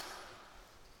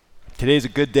Today's a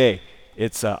good day.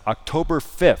 It's October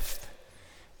 5th,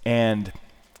 and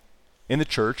in the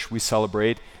church we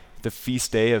celebrate the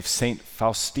feast day of Saint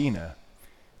Faustina,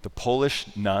 the Polish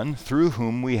nun through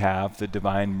whom we have the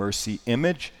Divine Mercy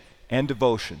image and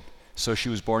devotion. So she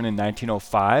was born in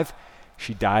 1905.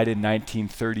 She died in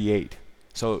 1938.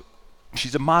 So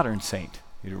she's a modern saint.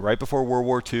 Right before World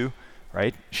War II,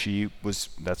 right?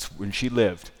 That's when she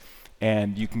lived.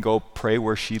 And you can go pray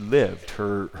where she lived.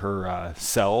 Her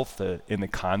cell in the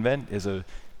convent is a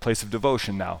place of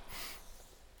devotion now.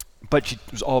 But she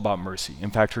was all about mercy. In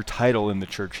fact, her title in the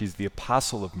church, she's the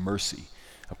Apostle of Mercy.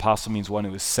 Apostle means one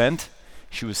who was sent.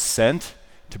 She was sent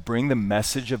to bring the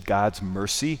message of God's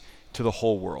mercy to the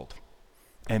whole world.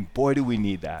 And boy, do we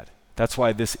need that. That's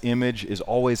why this image is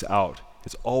always out.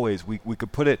 It's always, we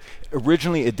could put it,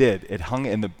 originally it did. It hung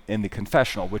in the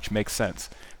confessional, which makes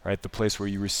sense, right? The place where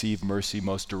you receive mercy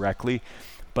most directly.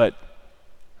 But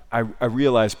I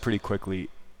realized pretty quickly,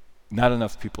 not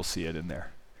enough people see it in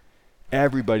there.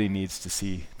 Everybody needs to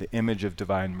see the image of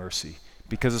divine mercy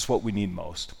because it's what we need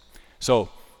most. So,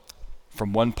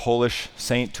 from one Polish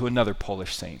saint to another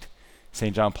Polish saint,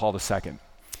 St. John Paul II,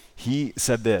 he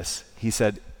said this. He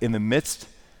said, in the midst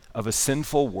of a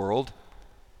sinful world,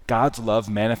 God's love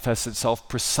manifests itself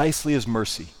precisely as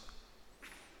mercy.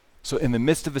 So in the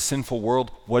midst of a sinful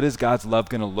world, what is God's love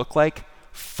going to look like?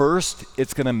 First,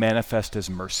 it's going to manifest as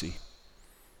mercy.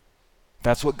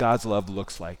 That's what God's love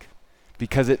looks like,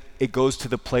 because it goes to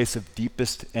the place of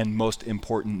deepest and most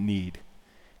important need.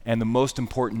 And the most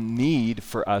important need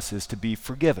for us is to be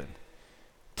forgiven,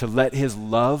 to let his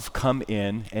love come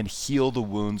in and heal the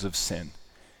wounds of sin.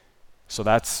 So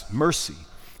that's mercy.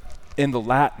 In the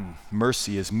Latin,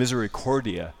 mercy is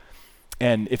misericordia.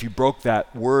 And if you broke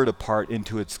that word apart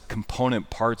into its component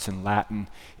parts in Latin,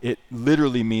 it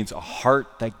literally means a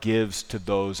heart that gives to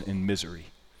those in misery.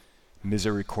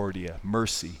 Misericordia,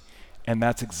 mercy. And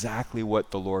that's exactly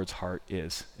what the Lord's heart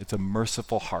is. It's a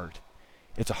merciful heart.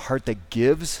 It's a heart that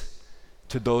gives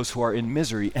to those who are in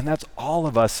misery. And that's all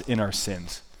of us in our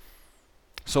sins.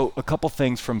 So a couple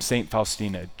things from St.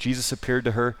 Faustina. Jesus appeared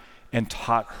to her and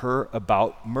taught her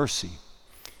about mercy.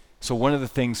 So one of the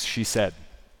things she said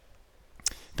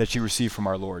that she received from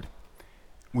our Lord,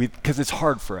 because it's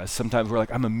hard for us. Sometimes we're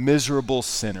like, I'm a miserable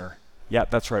sinner. Yeah,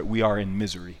 that's right, we are in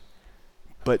misery.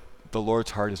 But the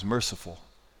Lord's heart is merciful,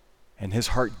 and his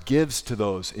heart gives to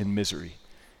those in misery.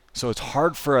 So it's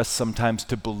hard for us sometimes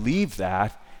to believe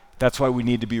that. That's why we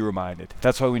need to be reminded.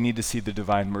 That's why we need to see the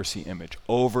divine mercy image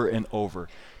over and over,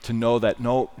 to know that,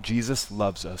 no, Jesus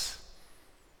loves us.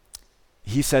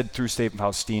 He said through St.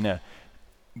 Faustina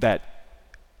that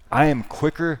I am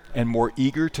quicker and more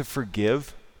eager to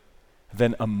forgive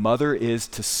than a mother is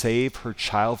to save her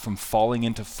child from falling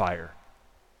into fire.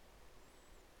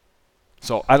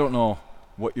 So I don't know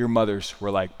what your mothers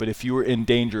were like, but if you were in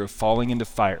danger of falling into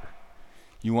fire,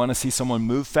 you want to see someone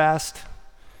move fast?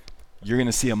 You're going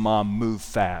to see a mom move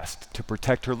fast to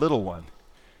protect her little one.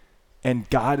 And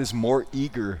God is more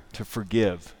eager to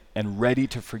forgive and ready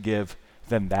to forgive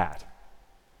than that.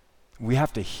 We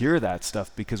have to hear that stuff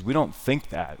because we don't think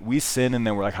that. We sin and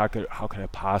then we're like, how could I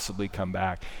possibly come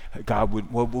back? God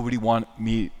what would he want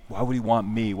me? Why would he want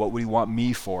me? What would he want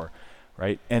me for?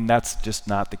 Right? And that's just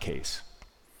not the case.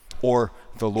 Or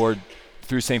the Lord,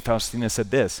 through St. Faustina, said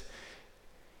this.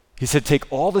 He said,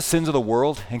 take all the sins of the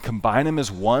world and combine them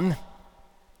as one.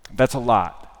 That's a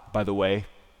lot, by the way.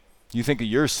 You think of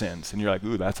your sins and you're like,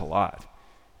 ooh, that's a lot.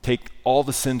 Take all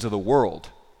the sins of the world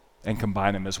and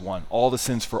combine them as one. All the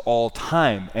sins for all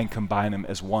time and combine them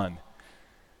as one.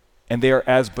 And they are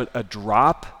as but a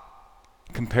drop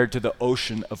compared to the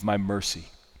ocean of my mercy.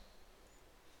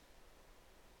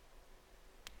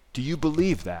 Do you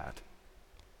believe that?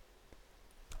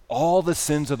 All the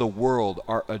sins of the world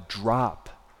are a drop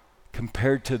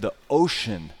compared to the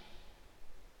ocean.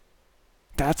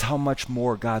 That's how much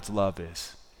more God's love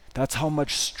is. That's how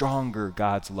much stronger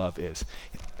God's love is.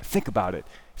 Think about it.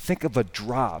 Think of a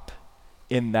drop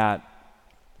in that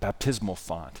baptismal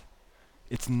font.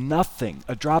 It's nothing.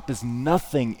 A drop is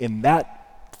nothing in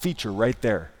that feature right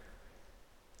there.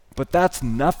 But that's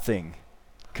nothing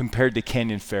compared to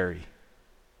Canyon Ferry.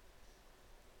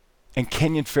 And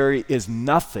Canyon Ferry is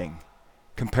nothing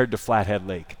compared to Flathead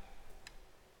Lake.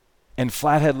 And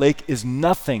Flathead Lake is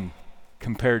nothing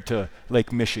compared to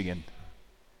Lake Michigan.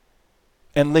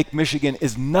 And Lake Michigan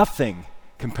is nothing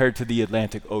compared to the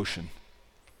Atlantic Ocean.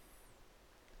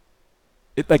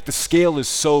 Like the scale is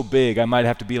so big, I might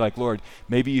have to be like, Lord,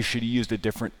 maybe you should have used a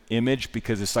different image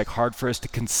because it's like hard for us to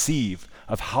conceive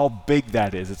of how big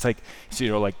that is. It's like,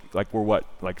 so, like we're what,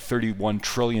 like $31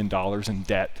 trillion in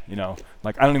debt,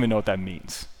 Like I don't even know what that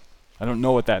means. I don't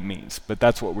know what that means, but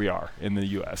that's what we are in the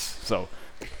U.S. So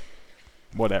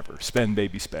whatever, spend,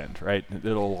 baby, spend, right?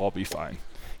 It'll all be fine,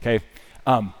 okay?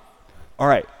 All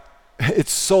right,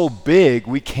 it's so big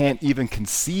we can't even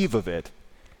conceive of it,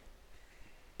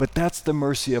 but that's the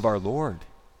mercy of our Lord.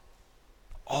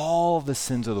 All the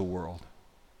sins of the world,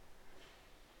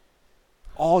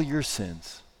 all your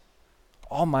sins,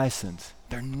 all my sins,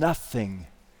 they're nothing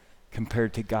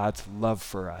compared to God's love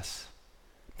for us,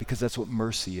 because that's what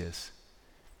mercy is.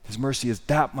 His mercy is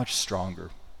that much stronger.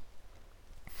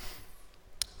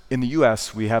 In the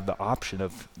U.S., we have the option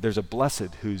of, there's a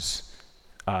blessed whose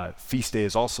feast day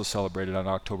is also celebrated on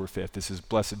October 5th. This is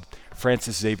Blessed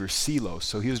Francis Xavier Seelos.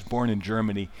 So he was born in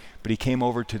Germany, but he came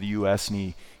over to the U.S.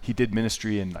 and he did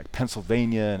ministry in like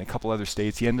Pennsylvania and a couple other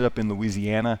states. He ended up in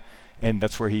Louisiana, and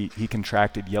that's where he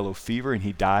contracted yellow fever, and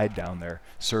he died down there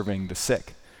serving the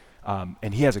sick.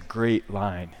 And he has a great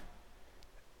line.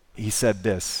 He said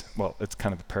this, well, it's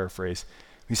kind of a paraphrase.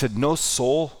 He said, "No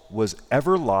soul was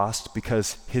ever lost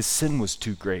because his sin was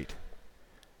too great,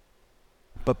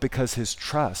 but because his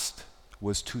trust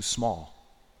was too small.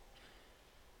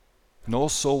 No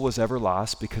soul was ever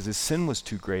lost because his sin was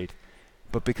too great,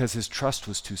 but because his trust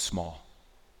was too small."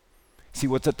 See,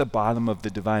 what's at the bottom of the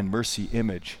divine mercy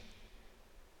image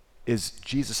is,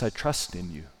 Jesus, I trust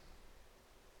in you.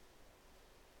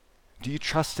 Do you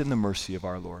trust in the mercy of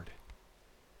our Lord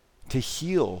to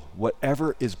heal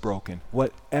whatever is broken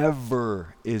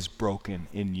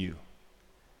in you,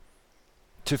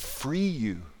 to free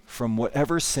you from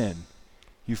whatever sin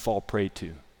you fall prey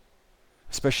to,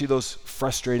 especially those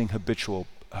frustrating habitual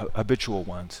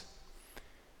ones?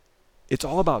 It's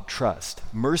all about trust.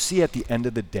 Mercy at the end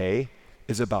of the day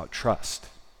is about trust,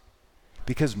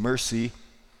 because mercy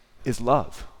is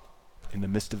love. In the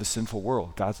midst of a sinful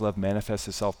world, God's love manifests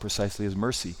itself precisely as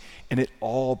mercy. And it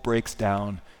all breaks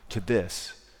down to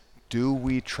this: do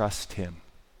we trust him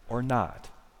or not?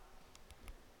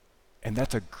 And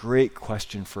that's a great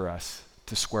question for us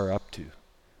to square up to.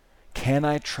 Can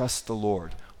I trust the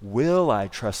Lord? Will I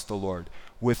trust the Lord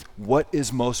with what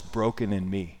is most broken in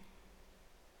me?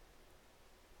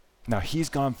 Now, he's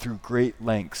gone through great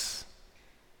lengths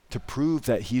to prove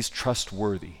that he's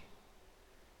trustworthy.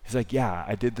 He's like, yeah,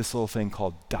 I did this little thing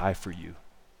called die for you.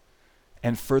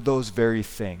 And for those very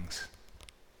things.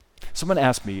 Someone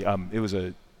asked me, it was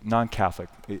a non-Catholic,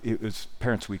 it was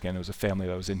Parents' Weekend, it was a family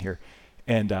that was in here,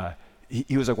 and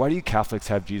he was like, why do you Catholics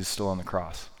have Jesus still on the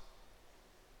cross?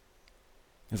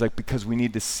 He's like, because we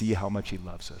need to see how much he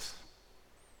loves us.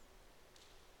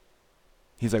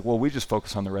 He's like, well, we just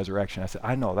focus on the resurrection. I said,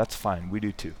 I know, that's fine, we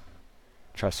do too.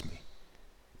 Trust me.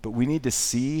 But we need to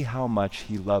see how much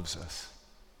he loves us.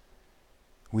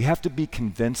 We have to be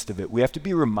convinced of it. We have to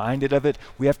be reminded of it.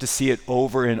 We have to see it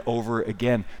over and over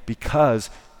again, because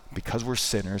we're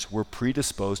sinners, we're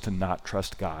predisposed to not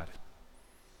trust God.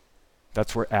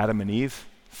 That's where Adam and Eve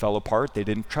fell apart. They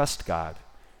didn't trust God.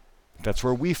 That's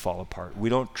where we fall apart. We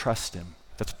don't trust him.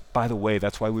 By the way,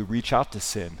 that's why we reach out to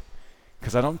sin,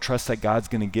 because I don't trust that God's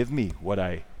going to give me what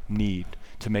I need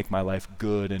to make my life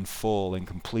good and full and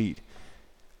complete.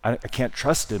 I can't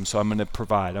trust him, so I'm going to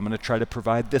provide. I'm going to try to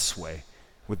provide this way,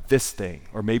 with this thing,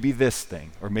 or maybe this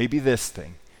thing, or maybe this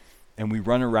thing. And we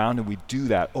run around and we do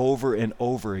that over and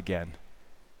over again.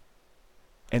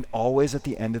 And always at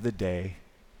the end of the day,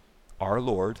 our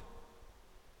Lord,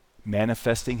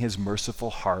 manifesting his merciful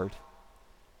heart,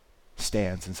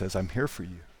 stands and says, I'm here for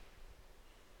you.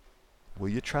 Will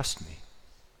you trust me?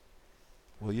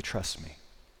 Will you trust me?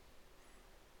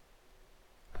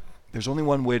 There's only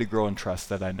one way to grow in trust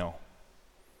that I know,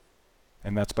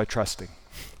 and that's by trusting.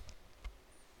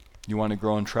 You want to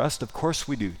grow in trust? Of course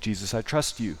we do. Jesus, I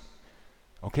trust you.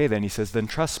 Okay, then he says, then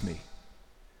trust me.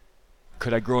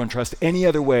 Could I grow in trust any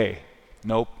other way?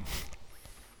 Nope.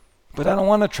 But I don't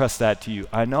want to trust that to you.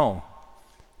 I know.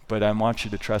 But I want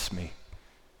you to trust me.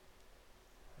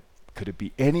 Could it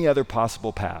be any other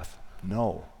possible path?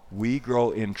 No. We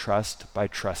grow in trust by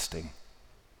trusting.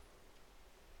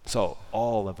 So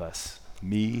all of us,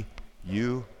 me,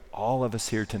 you, all of us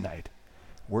here tonight,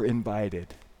 we're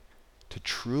invited to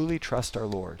truly trust our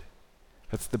Lord.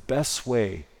 That's the best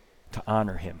way to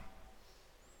honor him.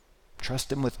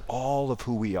 Trust him with all of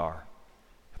who we are,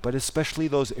 but especially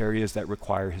those areas that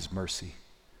require his mercy.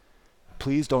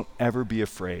 Please don't ever be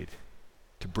afraid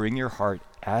to bring your heart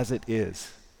as it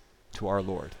is to our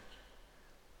Lord.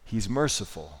 He's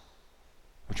merciful,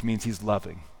 which means he's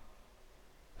loving,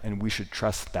 and we should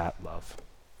trust that love.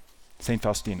 St.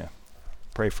 Faustina,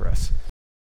 pray for us.